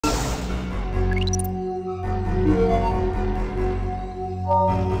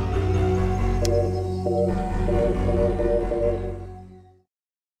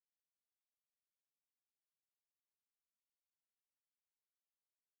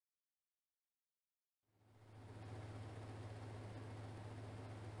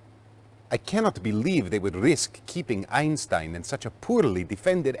I cannot believe they would risk keeping Einstein in such a poorly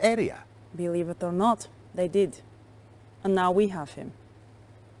defended area. Believe it or not, they did. And now we have him.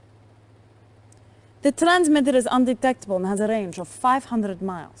 The transmitter is undetectable and has a range of 500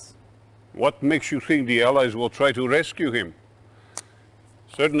 miles. What makes you think the Allies will try to rescue him?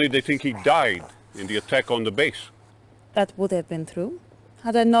 Certainly they think he died in the attack on the base. That would have been true,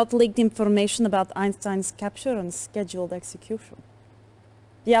 had I not leaked information about Einstein's capture and scheduled execution.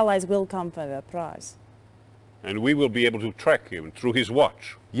 The Allies will come for their prize. And we will be able to track him through his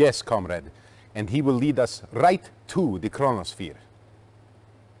watch. Yes, comrade. And he will lead us right to the Chronosphere.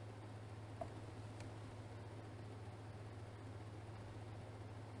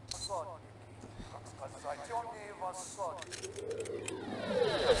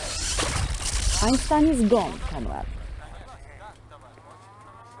 Einstein is gone, comrade.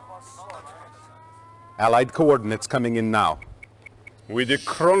 Allied coordinates coming in now. With the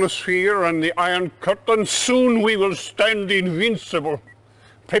Chronosphere and the Iron Curtain, soon we will stand invincible.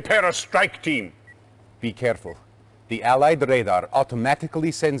 Prepare a strike team. Be careful. The Allied radar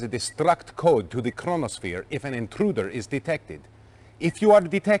automatically sends a destruct code to the Chronosphere if an intruder is detected. If you are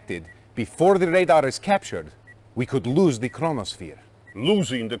detected before the radar is captured, we could lose the Chronosphere.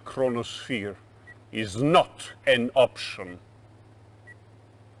 Losing the Chronosphere is not an option.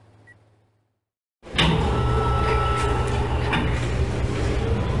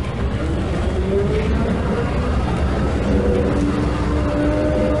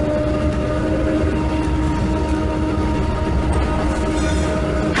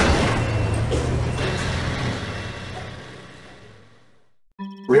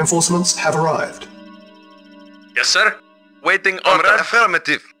 Reinforcements have arrived. Yes, sir. Waiting order.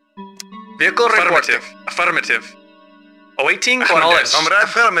 Affirmative. Vehicle reporting. Affirmative. Awaiting orders. Comrade.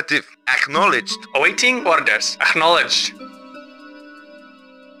 Affirmative. Acknowledged. Awaiting orders. Acknowledged.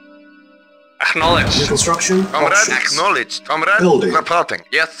 Acknowledged. New construction Comrade. options. Acknowledged. Comrade. Building. Reporting.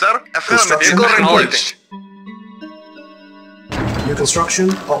 Yes, sir. Affirmative. Construction Vehicle complete. acknowledged. New construction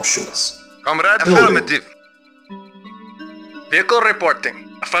options. Comrade. Building. Affirmative. Vehicle reporting.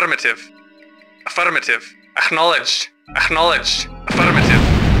 Affirmative. Affirmative. Acknowledged. Acknowledged. Affirmative.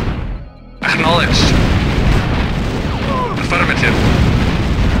 Acknowledged. Affirmative.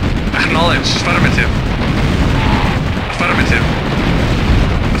 Acknowledged. Affirmative. Affirmative.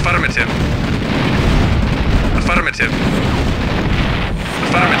 Affirmative. Affirmative.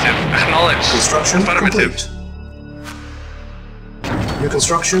 Affirmative. Acknowledged. Construction Affirmative. complete. New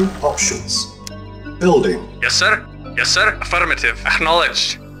construction options. Building. Yes, sir. Yes, sir. Affirmative.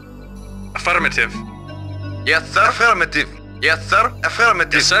 Acknowledged. Affirmative. Yes, sir. Affirmative. Yes, sir.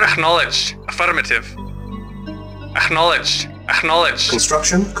 Affirmative. Yes, sir. Acknowledged. Affirmative. Acknowledged. Acknowledged.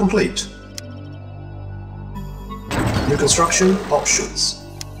 Construction complete. New construction options.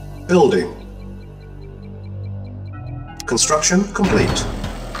 Building. Construction complete.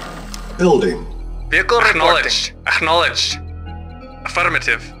 Building. Vehicle acknowledged. Acknowledged.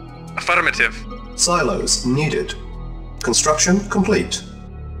 Affirmative. Affirmative. Silos needed. Construction complete.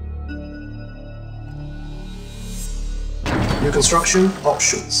 New construction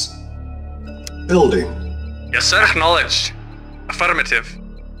options. Building. Yes, sir. Acknowledged. Affirmative.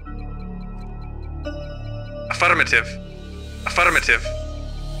 Affirmative. Affirmative.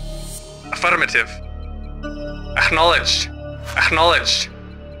 Affirmative. Acknowledged. Acknowledged.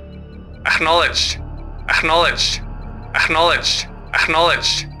 Acknowledged. Acknowledged. Acknowledged.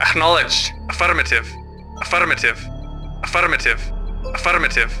 Acknowledged. Acknowledged. Affirmative. Affirmative. Affirmative.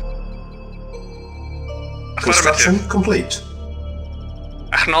 Affirmative. Construction Affirmative. complete.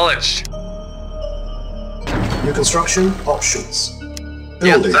 Acknowledged. New construction options. Yes,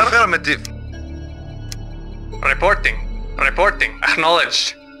 Building. sir. Affirmative. Reporting. Reporting.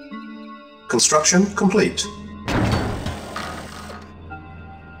 Acknowledged. Construction complete.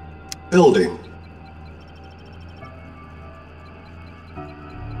 Building.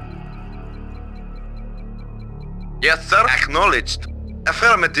 Yes, sir. Acknowledged.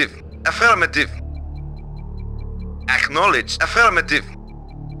 Affirmative. Affirmative. Acknowledged. Affirmative.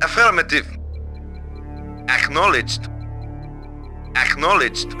 Affirmative. Acknowledged.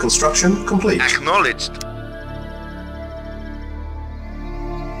 Acknowledged. Construction complete. Acknowledged.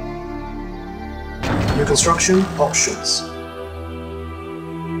 New construction options.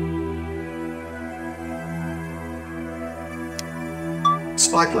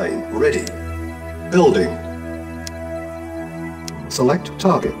 Spy plane ready. Building. Select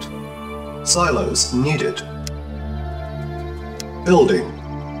target. Silos needed. Building.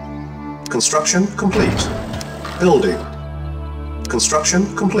 Construction complete. Building. Construction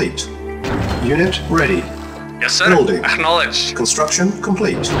complete. Unit ready. Yes, sir. Building. Acknowledged. Construction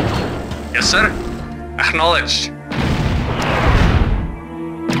complete. Yes, sir. Acknowledged.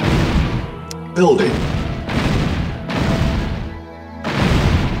 Building.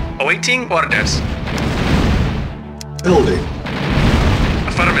 Awaiting orders. Building.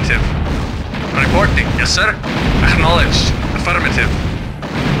 Affirmative. Reporting. Yes, sir. Acknowledged. Affirmative.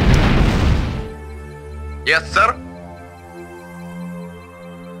 Yes, sir.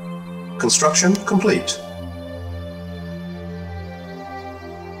 Construction complete.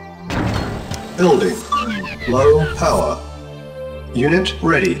 Building. Low power. Unit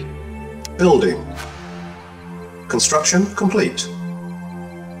ready. Building. Construction complete.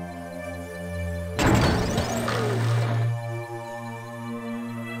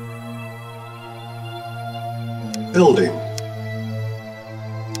 Building.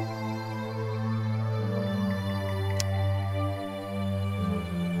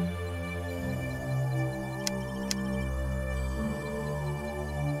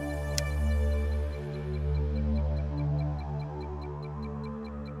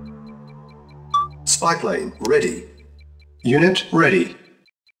 Spy plane ready. Unit ready.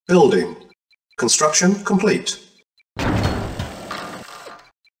 Building. Construction complete.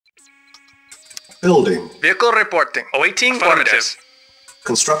 Building. Vehicle reporting. Awaiting orders.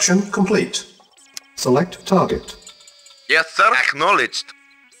 Construction complete. Select target. Yes, sir. Acknowledged.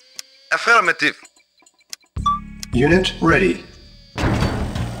 Affirmative. Unit ready.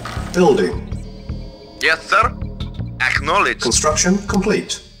 Building. Yes, sir. Acknowledged. Construction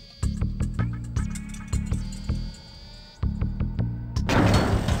complete.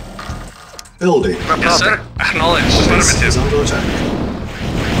 Building. Yes, sir. Acknowledged. Base is Affirmative. under attack.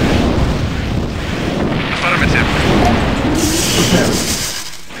 Affirmative. Preparing.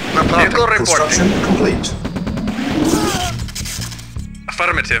 Vehicle reporting. Construction complete.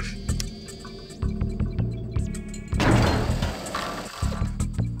 Affirmative.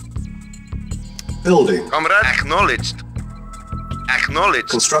 Building. Comrade. Acknowledged. Acknowledged.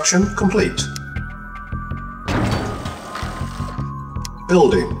 Construction complete.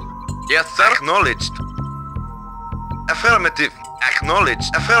 Building. Yes, sir. Acknowledged. Affirmative.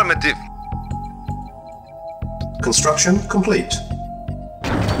 Acknowledged. Affirmative. Construction complete.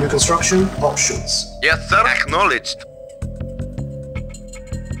 New construction options. Yes, sir. Acknowledged.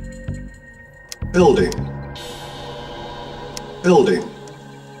 Building. Building.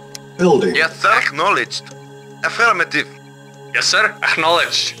 Building. Yes, sir. Acknowledged. Affirmative. Yes, sir.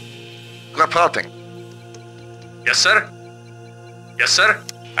 Acknowledged. Reporting. Yes, sir. Yes, sir.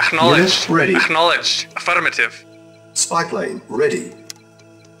 Acknowledged. Unit ready. Acknowledged. Affirmative. Spy plane ready.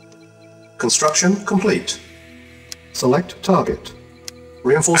 Construction complete. Select target.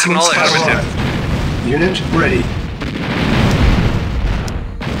 Reinforcements have Acknowledged. arrived. Unit ready.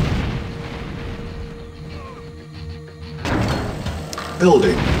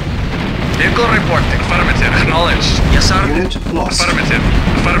 Building. Vehicle reporting. Affirmative. Acknowledged. Yes, sir. Unit lost. Affirmative.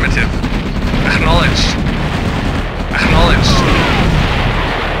 Affirmative. Acknowledged. Acknowledged.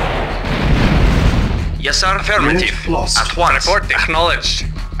 Yes, sir. Affirmative. Unit lost. At once. Reporting. Acknowledged.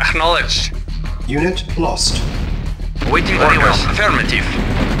 Acknowledged. Unit lost. Waiting orders. Affirmative.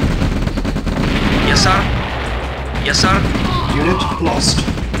 Yes, sir. Yes, sir. Unit lost.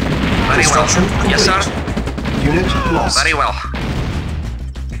 Very well. Construction complete. Yes, sir. Unit lost. Very well.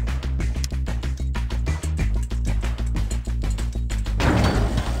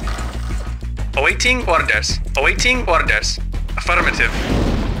 Awaiting orders. Awaiting orders. Affirmative.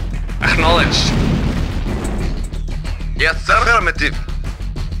 Acknowledged. Yes, sir. Affirmative.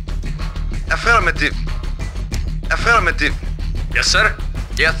 Affirmative. Affirmative. Yes, sir.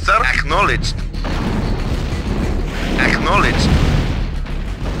 Yes, sir. Acknowledged. Acknowledged.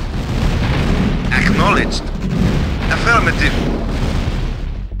 Acknowledged. Affirmative.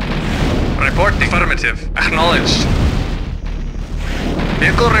 Reporting. Affirmative. Acknowledged.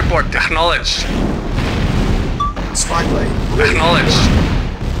 Vehicle report. Acknowledged. Spy plane ready. Acknowledged.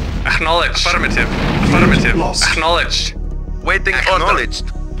 Acknowledged. Affirmative. Affirmative. lost. Acknowledged. Waiting. Acknowledged.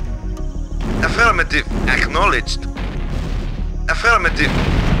 Affirmative. Acknowledged. Affirmative.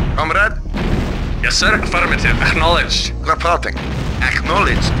 Comrade? Yes, sir. Affirmative. Acknowledged. Reporting.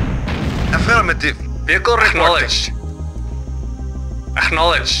 Acknowledged. Affirmative. Vehicle acknowledged.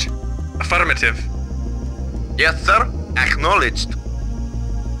 Acknowledged. Affirmative. Yes, sir. Acknowledged.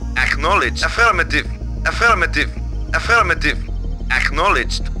 Acknowledged. Affirmative. Affirmative. Affirmative.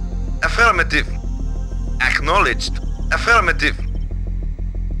 Acknowledged. Affirmative. Acknowledged. Affirmative.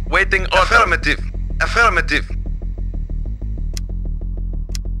 Waiting order. Affirmative. Affirmative.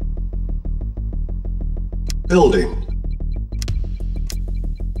 Building.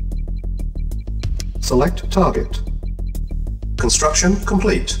 Select target. Construction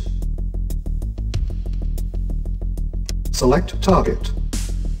complete. Select target.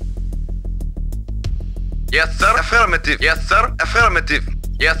 Yes, sir. Affirmative. Yes, sir. Affirmative.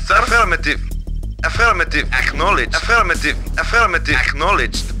 Yes, sir. Affirmative. Affirmative. Acknowledged. Affirmative. Affirmative.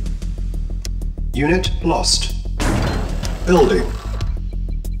 Acknowledged. Unit lost. Building.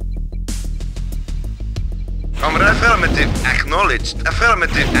 Comrade. Affirmative. Acknowledged.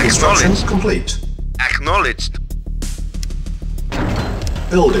 Affirmative. Construction Acknowledged. complete. Acknowledged.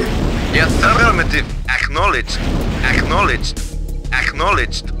 Building. Yes, sir. Affirmative. Acknowledged. Acknowledged.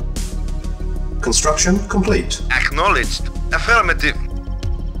 Acknowledged. Construction complete. Acknowledged. Affirmative.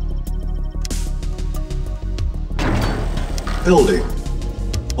 Building.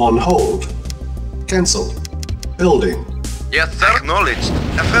 On hold. Cancel. Building. Yes, sir. Acknowledged.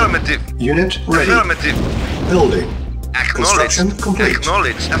 Affirmative. Unit ready. Affirmative. Building. Acknowledged. Construction complete.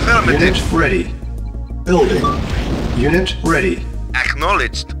 Acknowledged. Affirmative. Unit ready. Building. Unit ready.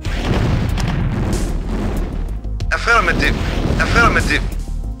 Acknowledged. Affirmative. Affirmative.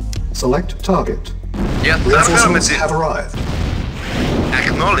 Select target. Yes, sir. Reinforcements Affirmative. have arrived.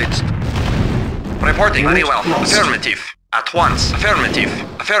 Acknowledged. Reporting very well. Lost. Affirmative. At once. Affirmative.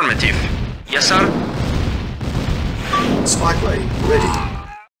 Affirmative. Yes, sir. Spy plane ready.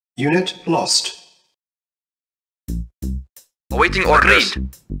 Unit lost. Awaiting orders.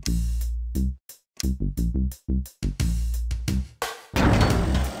 Agreed.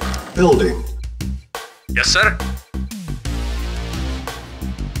 Building. Yes, sir.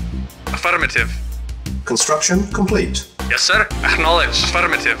 Affirmative. Construction complete. Yes, sir. Acknowledged.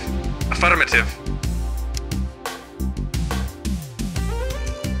 Affirmative. Affirmative.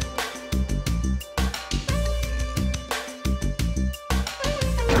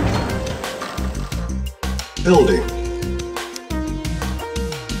 Building.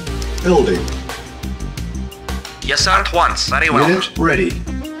 Building. Yes, sir. At once. Very well. Unit ready.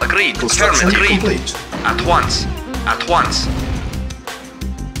 Agreed. Construction Affirmative. complete. At once. At once.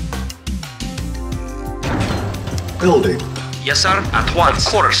 Building. Yes, sir. At once.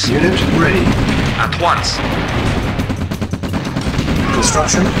 Of course. Unit ready. At once.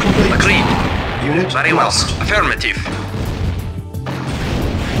 Construction complete. Agreed. Unit Very well. lost. Affirmative.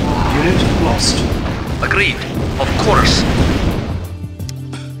 Unit lost. Agreed. Of course.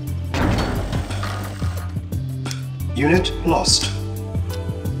 Unit lost.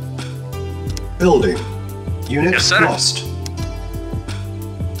 Building. Unit Yes, sir. lost.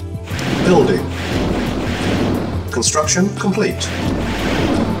 Building. Construction complete.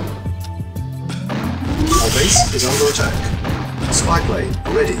 Our base is under attack. Spy plane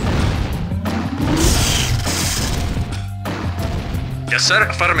ready. Yes, sir.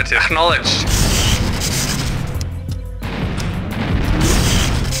 Affirmative. Acknowledged.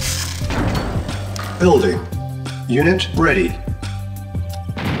 Building. Unit ready.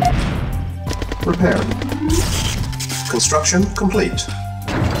 Repair. Construction complete.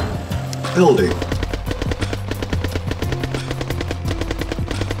 Building.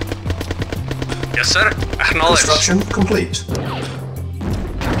 Yes, sir. Acknowledged. Construction complete.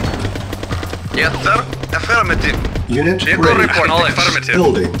 Yes, sir. Affirmative. Unit Vehicle ready. report. Acknowledged. Affirmative.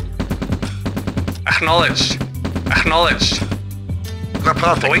 Building. Acknowledged. Acknowledged.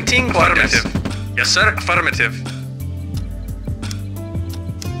 Reporting. Awaiting affirmative. Yes, sir. Affirmative.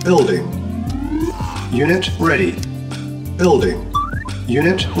 Building. Unit ready. Building.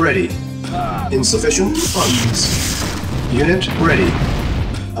 Unit ready. Insufficient funds. Unit ready.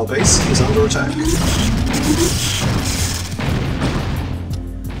 Our base is under attack.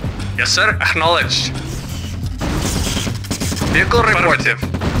 Yes, sir. Acknowledged. Vehicle reportive.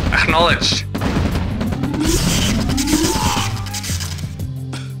 Acknowledged.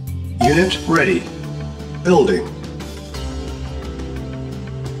 Unit ready. Building.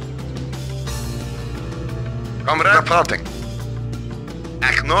 Comrade. Reporting.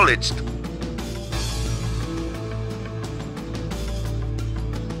 Acknowledged.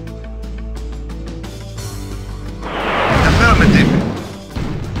 Affirmative.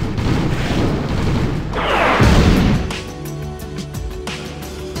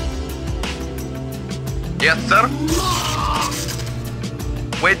 Yes, sir.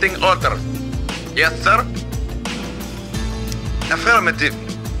 Waiting order. Yes, sir. Affirmative.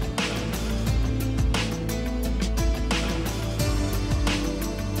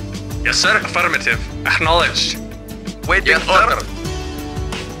 Yes, sir. Affirmative. Acknowledged. Waiting order.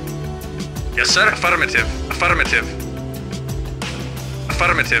 Yes, sir. Affirmative. Affirmative.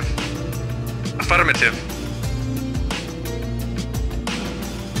 Affirmative. Affirmative.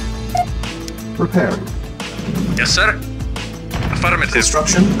 Repairing. Yes, sir. Affirmative.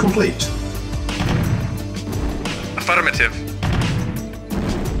 Construction complete. Affirmative.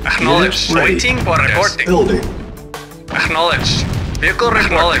 Acknowledged. Unit ready. Waiting for reporting. Building. Acknowledged. Vehicle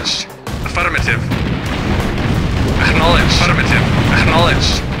acknowledged. Affirmative. Acknowledged. Affirmative.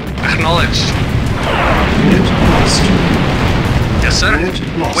 Acknowledged. Acknowledged. Unit lost. Yes, sir.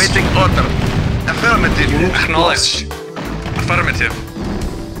 Unit lost. Waiting order. Affirmative. Unit Acknowledged. Affirmative.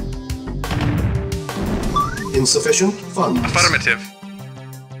 Insufficient funds. Affirmative.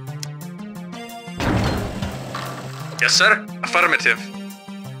 Yes, sir. Affirmative.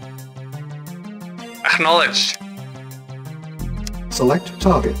 Acknowledged. Select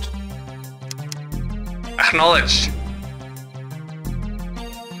target. Acknowledged.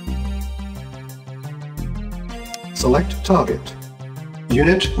 Select target.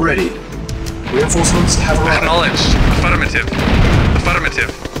 Unit ready. Reinforcements have arrived. Acknowledged. Affirmative. Affirmative.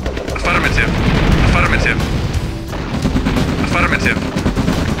 Affirmative. Affirmative. Affirmative.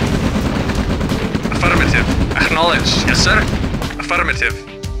 Affirmative. Acknowledged. Yes, sir. Affirmative.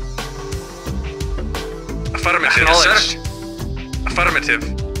 Affirmative. Acknowledged. Affirmative.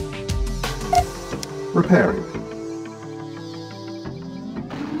 Repairing.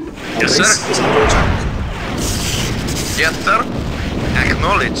 Yes, Base sir. is under attack. Yes, sir.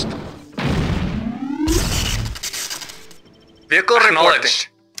 Acknowledged. Vehicle acknowledged.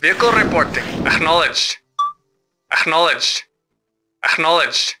 Vehicle reporting. Acknowledged. Acknowledged.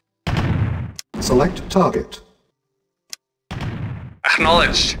 Acknowledged. Select target.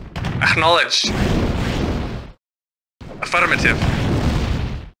 Acknowledged. Acknowledged. Affirmative.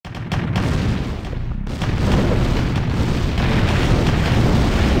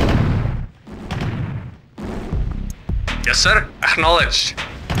 Yes, sir. Acknowledged.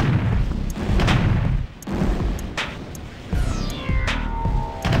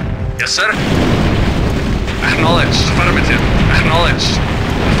 Yes, sir. Acknowledged. Affirmative. Acknowledged.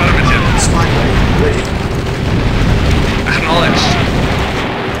 Affirmative. Spy plane ready. Acknowledged.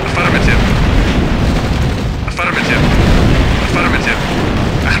 Affirmative. Affirmative. Affirmative.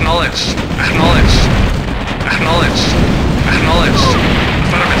 Acknowledged. Acknowledged. Acknowledged. Acknowledged.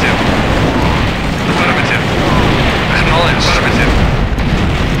 Affirmative. Affirmative. Acknowledged. Affirmative.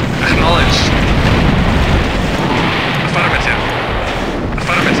 Acknowledged. Affirmative.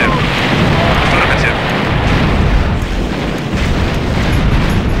 Affirmative. Affirmative.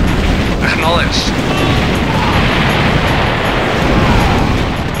 Acknowledged.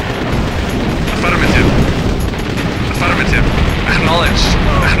 Affirmative. Affirmative. Acknowledged.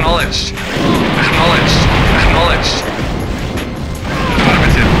 Acknowledged. Acknowledged. Acknowledged.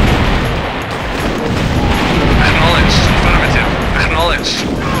 Affirmative. Acknowledged. Affirmative. Acknowledged.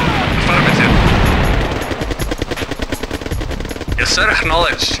 Affirmative. Yes, sir.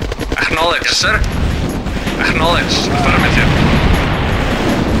 Acknowledged. Acknowledged. Yes, sir. Acknowledged. Affirmative.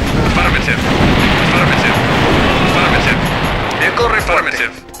 Affirmative. Affirmative. Affirmative. Vehicle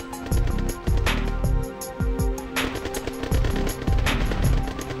affirmative.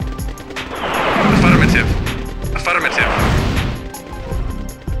 Affirmative. Affirmative.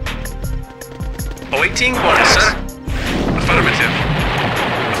 Awaiting orders, sir. Affirmative.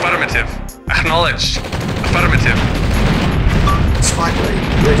 Affirmative. Acknowledged. Affirmative. Spy plane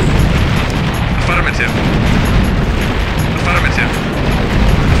ready. Affirmative. Affirmative.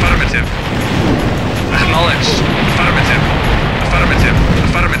 Affirmative. Acknowledged. Affirmative. Affirmative.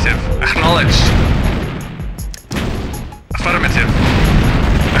 Affirmative. Acknowledged. Affirmative.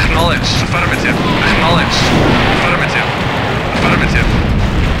 Acknowledged. Affirmative. Acknowledged. Affirmative. Affirmative.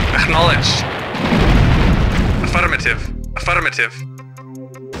 Acknowledged. Affirmative. Affirmative.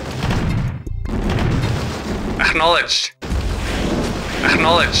 Acknowledged.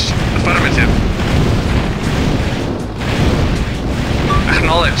 Acknowledged. Affirmative.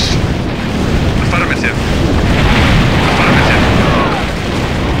 Acknowledged. Affirmative. Affirmative.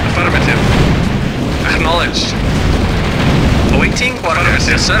 Affirmative. Acknowledged. Awaiting orders,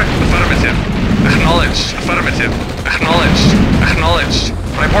 yes, sir. Affirmative. Acknowledged. Affirmative. Acknowledged. Acknowledged.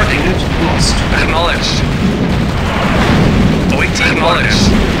 Reporting. Unit lost. Acknowledged. Awaiting orders.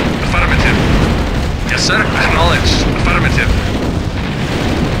 Affirmative. Yes, sir. Acknowledged. Affirmative.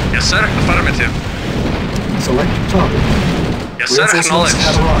 Yes, sir. Affirmative. Select target. Yes, sir. Reinforcements Acknowledged.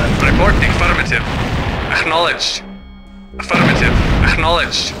 have arrived. Reporting. Affirmative. Acknowledged. Affirmative.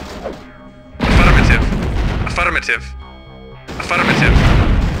 Acknowledged. Affirmative. Affirmative. Affirmative.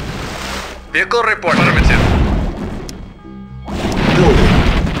 Vehicle report. Affirmative. Building.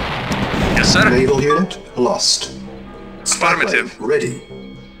 Yes, sir. Naval unit lost. Spy plane Affirmative. ready.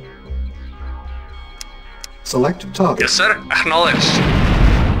 Select target. Yes, sir. Acknowledged.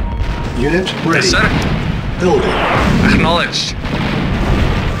 Unit ready. Yes, sir. Building. Acknowledged.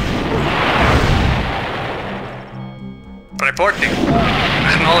 Reporting.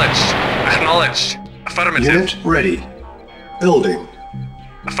 Acknowledged. Acknowledged. Affirmative. Unit ready. Building.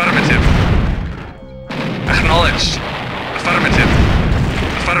 Affirmative. Acknowledged. Affirmative.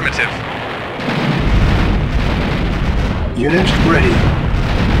 Affirmative. Unit ready.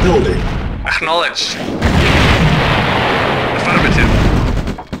 Building. Acknowledged. Affirmative.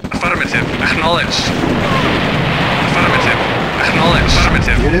 Affirmative. Acknowledged. Affirmative. Acknowledged.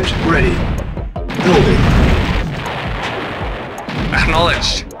 Affirmative. Unit ready. Building.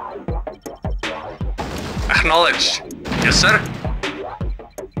 Acknowledged. Acknowledged. Yes, sir.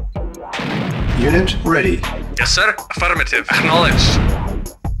 Unit ready. Yes, sir. Affirmative. Acknowledged.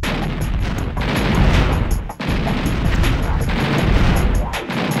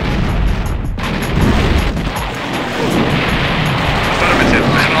 Affirmative.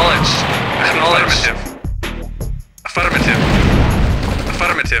 Acknowledged. Acknowledged. Affirmative.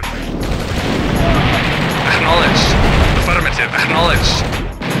 Affirmative. Acknowledged. Affirmative. Acknowledged.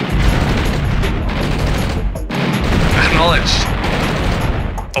 Acknowledged.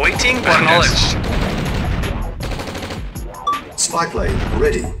 Awaiting. Acknowledged. Spy plane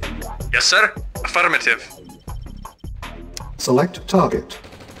ready. Yes, sir. Affirmative. Select target.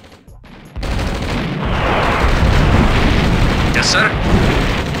 Yes, sir.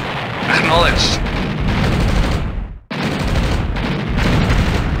 Acknowledged.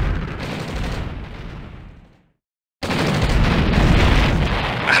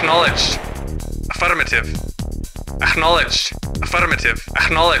 Acknowledged. Affirmative. Acknowledged. Affirmative.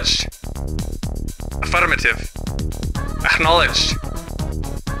 Acknowledged. Affirmative. Acknowledged.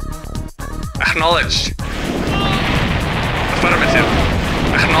 Acknowledged. Affirmative.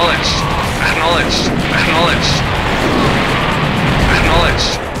 Acknowledged. Acknowledged. Acknowledged.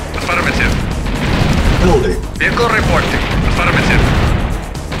 Acknowledged. Affirmative. Building. Vehicle reporting. Affirmative.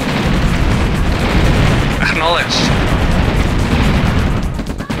 Acknowledged.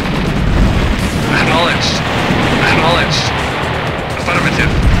 Acknowledged. Acknowledged.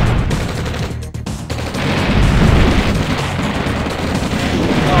 Affirmative.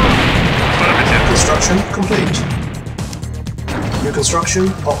 Affirmative. Construction complete. New construction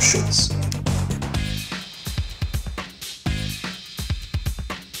options.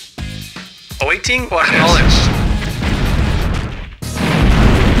 Awaiting or acknowledged.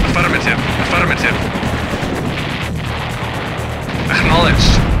 Affirmative. Affirmative.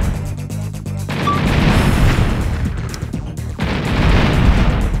 Acknowledged.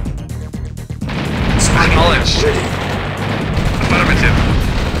 Acknowledged. Ready. Affirmative.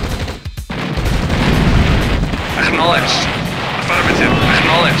 Acknowledged. Affirmative.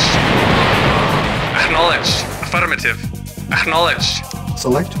 Acknowledged. Acknowledged. Affirmative. Acknowledged.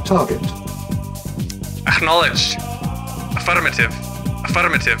 Select target. Acknowledged. Affirmative.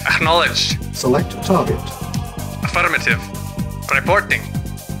 Affirmative. Acknowledged. Select target. Affirmative. Reporting.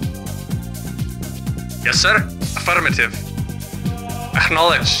 Yes, sir. Affirmative.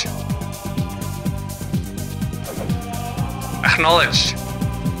 Acknowledged. Acknowledged.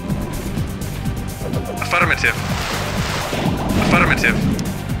 Affirmative. Affirmative.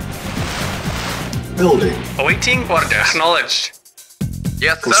 Building. Awaiting order. Acknowledged.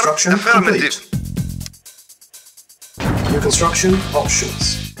 Yes, sir. Construction Affirmative. complete. New construction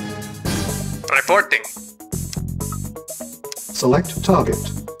options. Reporting. Select target.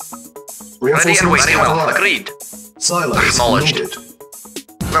 Ready and Reinforcements waiting. arrived. Agreed. Silos Acknowledged. needed.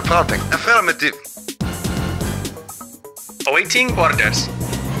 Reporting. Affirmative. Awaiting orders.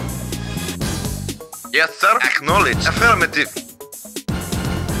 Yes, sir. Acknowledged. Affirmative.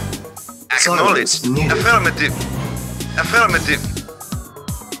 Acknowledged. Silence needed. Affirmative. Affirmative.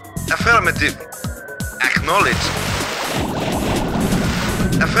 Affirmative. Acknowledged.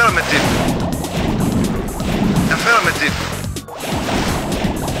 Affirmative. Affirmative.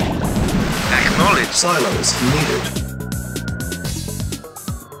 Acknowledged. Silos needed.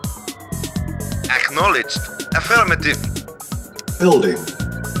 Acknowledged. Affirmative. Building.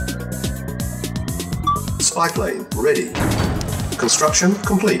 Spy plane ready. Construction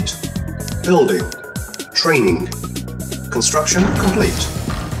complete. Building. Training. Construction complete.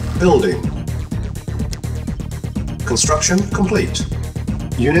 Building. Construction complete.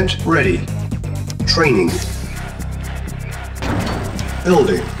 Unit ready. Training.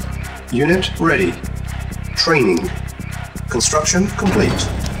 Building. Unit ready. Training. Construction complete.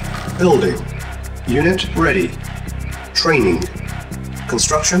 Building. Unit ready. Training.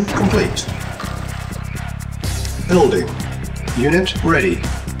 Construction complete. Building. Unit ready.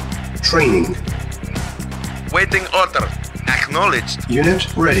 Training. Waiting order. Acknowledged.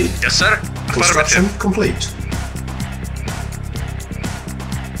 Unit ready. Yes, sir. Construction Affirmative. complete.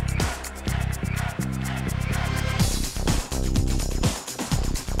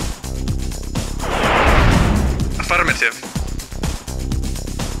 Affirmative.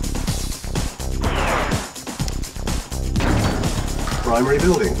 Primary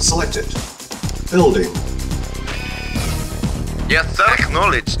building selected. Building. Yes, sir.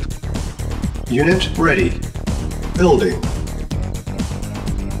 Acknowledged. Unit ready. Building.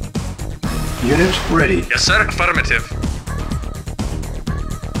 Unit ready. Yes, sir. Affirmative.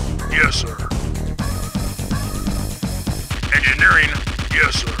 Yes, sir. Engineering.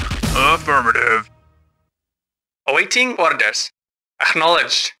 Yes, sir. Affirmative. Awaiting orders.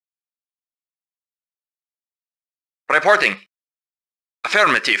 Acknowledged. Reporting.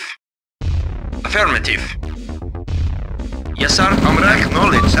 Affirmative. Affirmative. Yes, sir.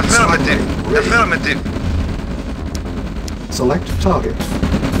 Acknowledged. Affirmative. Affirmative. Select target.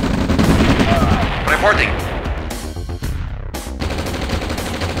 Reporting.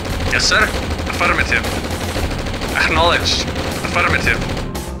 Yes, sir. Affirmative. Acknowledged. Affirmative.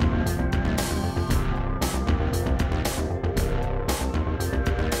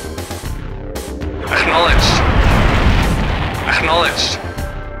 Acknowledged. Acknowledged.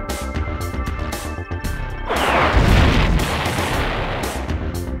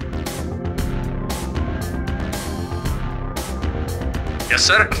 Yes,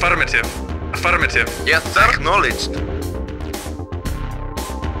 sir. Affirmative. Affirmative. Yes, sir. Acknowledged.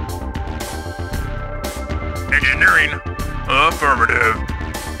 Engineering. Affirmative.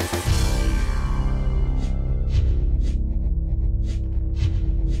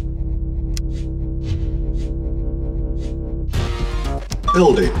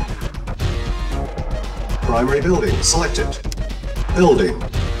 Building. Primary building selected. Building.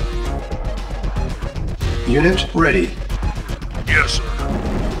 Unit ready. Yes, sir.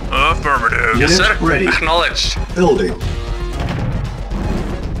 Affirmative. Yes, Unit sir. ready. Acknowledged. Building.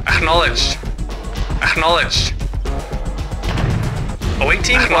 Acknowledged. Acknowledged.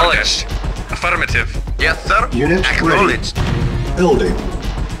 Awaiting acknowledged. Affirmative. Yes, sir. Unit Acknowledged. ready. Building.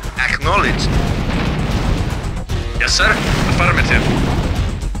 Acknowledged. Yes, sir. Affirmative.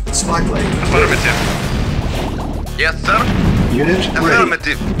 Spy plane. Affirmative. Yes, sir. Unit ready.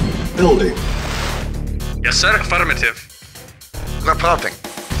 Affirmative. Building. Yes, sir. Affirmative. Reporting.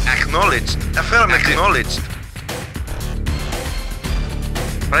 Acknowledged. Affirmative. Acknowledged.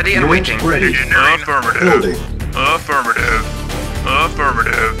 Ready and Unit waiting. ready. Engineering. Affirmative. Building. Affirmative.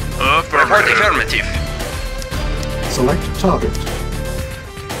 Affirmative. Report Affirmative. affirmative. Select target.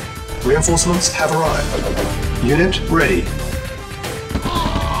 Reinforcements have arrived. Unit ready.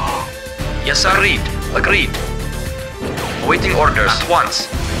 Yes, sir. Agreed. Agreed. Awaiting orders. At once.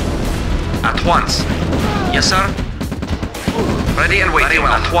 At once. Yes, sir. Ready and waiting. Very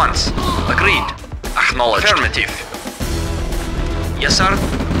well. At once. Agreed. Acknowledged. Affirmative. Yes, sir.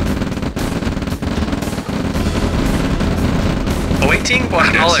 Awaiting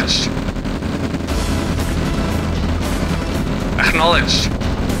orders. Acknowledged. Acknowledged.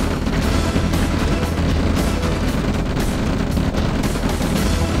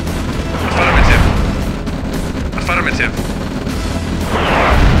 Affirmative. Affirmative.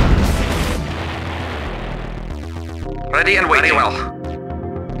 Ready and waiting. Very well.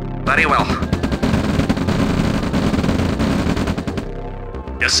 Very well.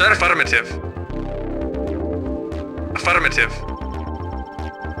 Yes, sir. Affirmative. Affirmative.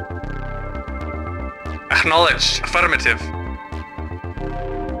 Acknowledged. Affirmative.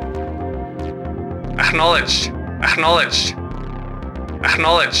 Acknowledged. Acknowledged.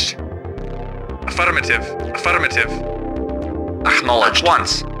 Acknowledged. Affirmative. Affirmative. Acknowledged. At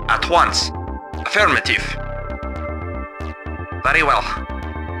once. At once. Affirmative. Very well.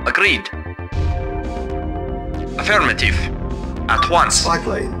 Agreed. Affirmative. At once. Spy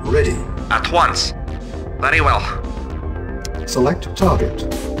plane ready. At once. Very well. Select target.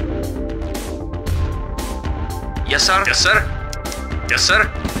 Yes, sir. Yes, sir. Yes, sir.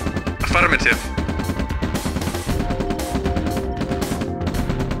 Affirmative.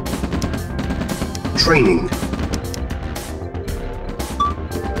 Training.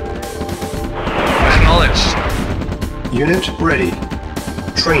 Acknowledged. Unit ready.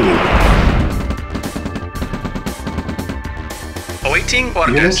 Training. Awaiting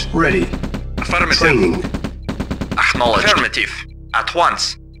orders. Unit ready. Affirmative. Training. Acknowledged. Affirmative. At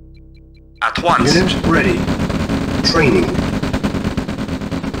once. At once. Unit ready. Training.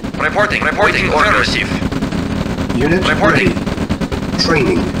 Reporting. Reporting orders. Affirmative. Unit Reporting. ready.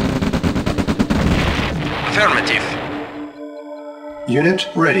 Training. Affirmative. Unit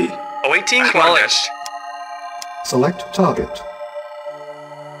ready. Awaiting orders. Select target.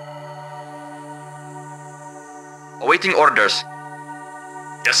 Awaiting orders.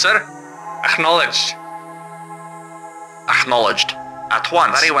 Yes, sir. Acknowledged. Acknowledged. At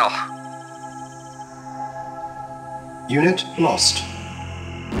once. Very well. Unit lost.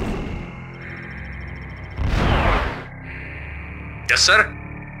 Yes, sir.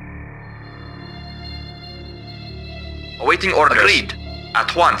 Awaiting orders. Agreed.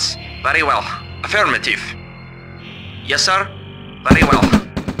 At once. Very well. Affirmative. Yes, sir. Very well.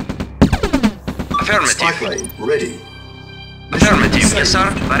 Spy Affirmative. plane ready. Affirmative. Yes, sir.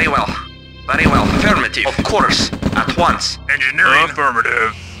 Very well. Very well. Affirmative. Of course. At once. Engineering.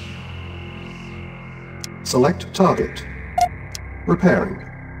 Affirmative. Select target. Repairing.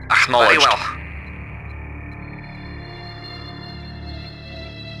 Very Acknowledged. well.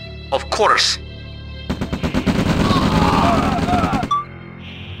 Of course.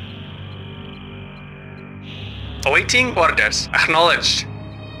 Awaiting orders. Acknowledged.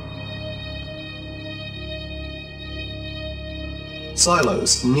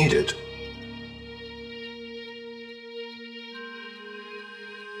 Silos needed.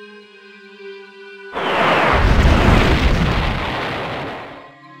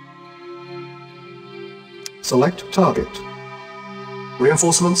 Select target.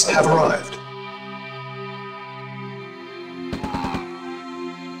 Reinforcements have arrived.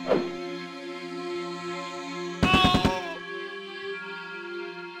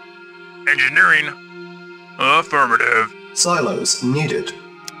 Engineering. Affirmative. Silos needed.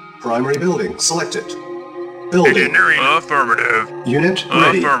 Primary building selected. Building. Engineering. Affirmative. Unit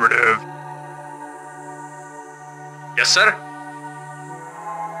ready. Affirmative. Yes, sir.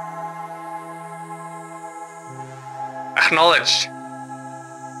 Acknowledged.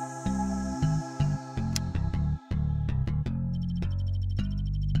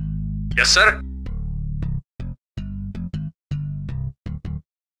 Yes, sir.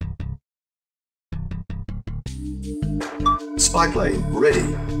 Spy plane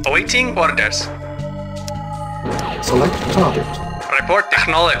ready. Awaiting orders. Select target. Report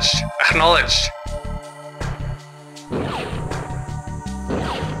acknowledged. Acknowledged.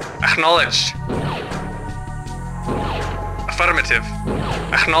 Acknowledged. Affirmative.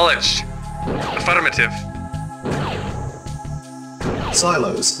 Acknowledged. Affirmative.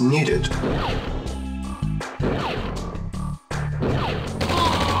 Silos needed.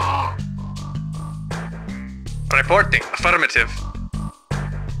 Reporting. Affirmative.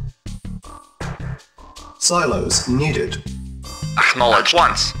 Silos needed. Acknowledged. At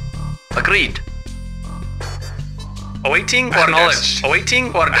once. Agreed. Awaiting orders. Acknowledged.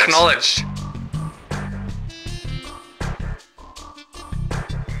 Awaiting orders. Acknowledged.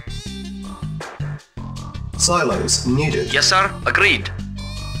 Silos needed. Yes, sir. Agreed.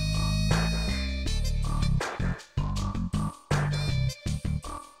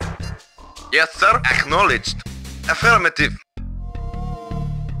 Yes, sir. Acknowledged. Affirmative.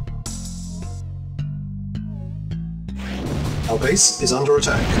 Our base is under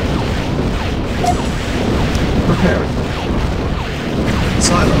attack. Preparing.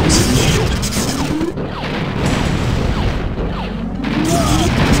 Silos needed.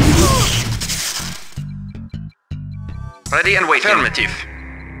 Ready and waiting. Affirmative.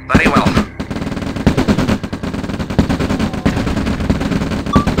 Very well.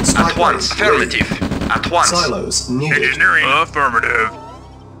 Spy At once. plane ready. Affirmative. At once. Silos needed. Engineering. Affirmative.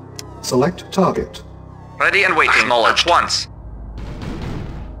 Select target. Ready and waiting. Acknowledged. At once.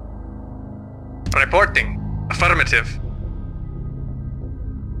 Reporting. Affirmative.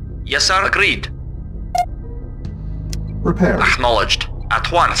 Yes, sir. Agreed. Repairing. Acknowledged.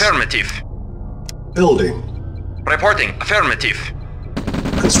 At once. Affirmative. Building. Reporting. Affirmative.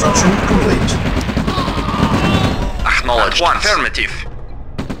 Construction complete. Acknowledged. At once. Affirmative.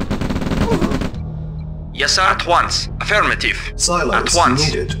 Yes, sir. At once. Affirmative. Silos At once.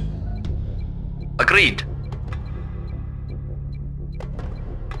 needed. Agreed.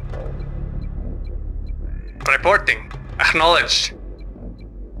 Reporting. Acknowledged.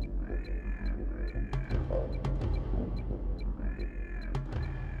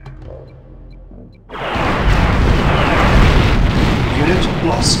 Unit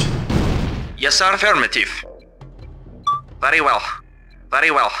lost. Yes, sir. Affirmative. Very well.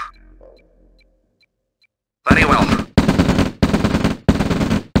 Very well. Very well.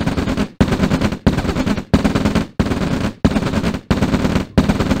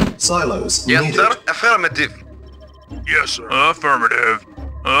 Silos Yes, needed. sir. Affirmative. Yes, sir. Affirmative.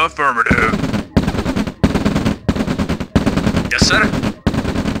 Affirmative. Yes, sir.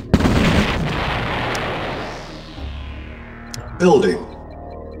 Building.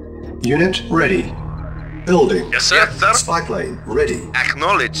 Unit ready. Building. Yes, sir. Yes, sir. Spy plane ready.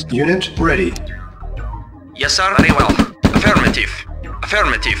 Acknowledged. Unit ready. Yes, sir. Very well. Affirmative.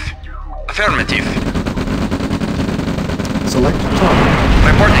 Affirmative. Affirmative. Select target.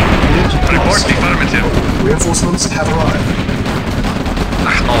 Reporting. Unit Report lost. affirmative. Reinforcements have arrived.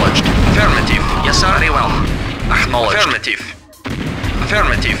 Acknowledged. Affirmative. Yes, sir. Very well. Acknowledged. Affirmative.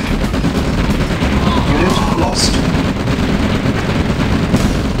 Affirmative. Unit lost.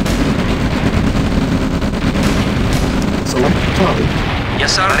 Select target.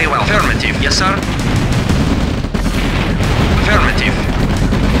 Yes, sir. Very well. Affirmative. Yes, sir. Affirmative.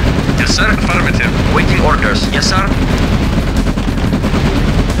 Yes, sir. Affirmative. Waiting orders. Yes, sir.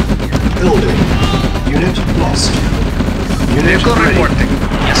 Building. Unit lost. Unit Vehicle ready. reporting.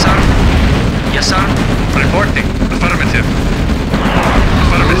 Yes, sir. Yes, sir. Reporting. Affirmative.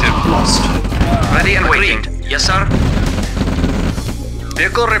 Affirmative. Lost. Ready and waiting. Yes, sir.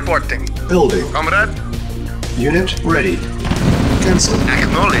 Vehicle reporting. Building. Comrade. Unit ready. Cancel.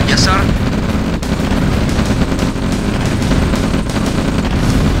 Acknowledged. Yes, sir.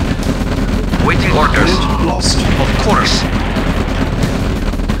 Waiting orders. Unit lost. Of course.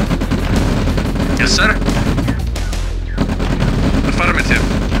 Yes, sir. Affirmative.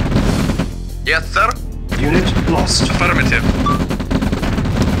 Yes, sir. Unit lost. Affirmative.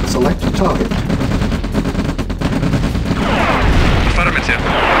 Select target. Affirmative.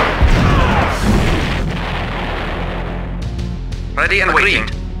 Ready and waiting.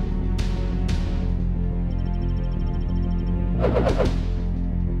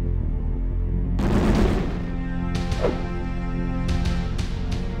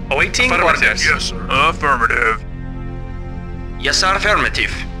 Awaiting orders. Yes, sir. Affirmative. Yes, sir.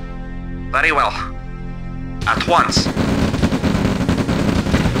 Affirmative. Very well. At once.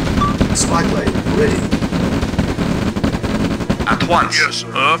 Spy plane ready. At once. Yes,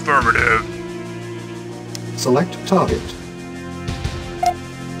 sir. Affirmative. Select target.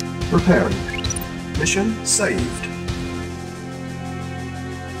 Preparing. Mission saved.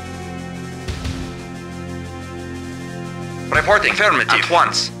 Reporting. Affirmative. At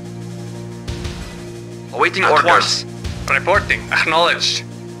once. Awaiting At orders. once. Reporting. Acknowledged.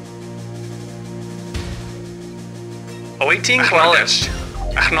 Awaiting orders.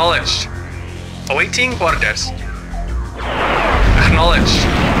 Acknowledged. Awaiting orders. Acknowledged.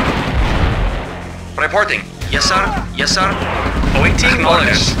 Reporting. Yes, sir. Yes, sir. Awaiting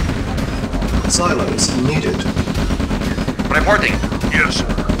orders. Silos needed. Reporting. Yes, sir.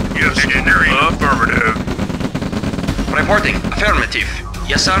 Yes, engineering. Affirmative. Reporting. Affirmative.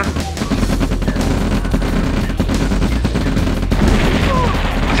 Yes, sir.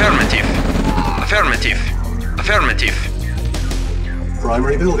 Affirmative. Affirmative. Affirmative.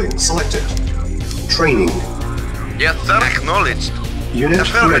 Primary building selected. Training. Yes, sir. Acknowledged. Unit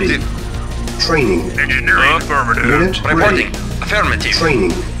ready. Affirmative. Training. Engineering. Affirmative. Unit Reporting. ready. Affirmative.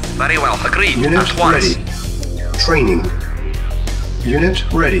 Training. Very well. Agreed. Unit At once. ready. Training. Unit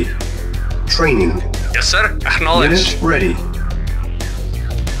ready. Training. Yes, sir. Acknowledged. Unit ready.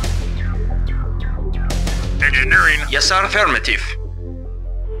 Engineering. Yes, sir. Affirmative.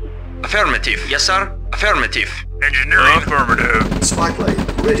 Affirmative. Yes, sir. Affirmative. Engineering. Affirmative. Spy plane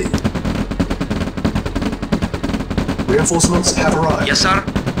ready. Reinforcements have arrived. Yes, sir.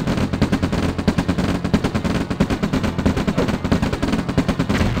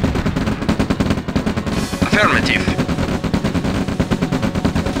 Affirmative.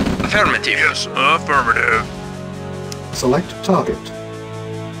 Affirmative. Yes, affirmative. Select target.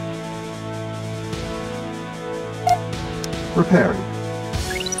 Repairing.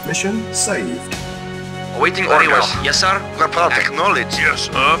 Mission saved. Awaiting Very orders. well. Yes, sir. Acknowledged. Yes,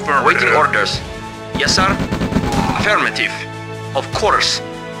 affirmative. Awaiting orders. Yes, sir. Affirmative. Of course.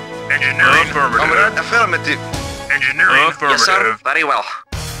 Engineering. Affirmative. Affirmative. Engineering. Affirmative. Yes, sir. Very well.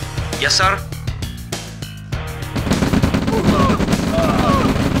 Yes, sir.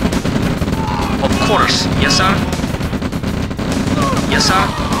 Of course. Yes, sir. Yes, sir.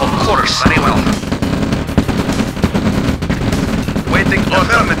 Of course. Very well. Waiting.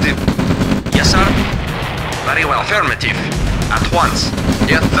 Affirmative. Yes, sir. Very well. Affirmative. At once.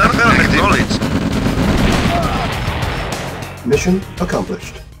 Yes, sir. Affirmative. Acknowledged. Mission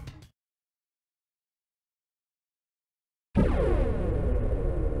accomplished.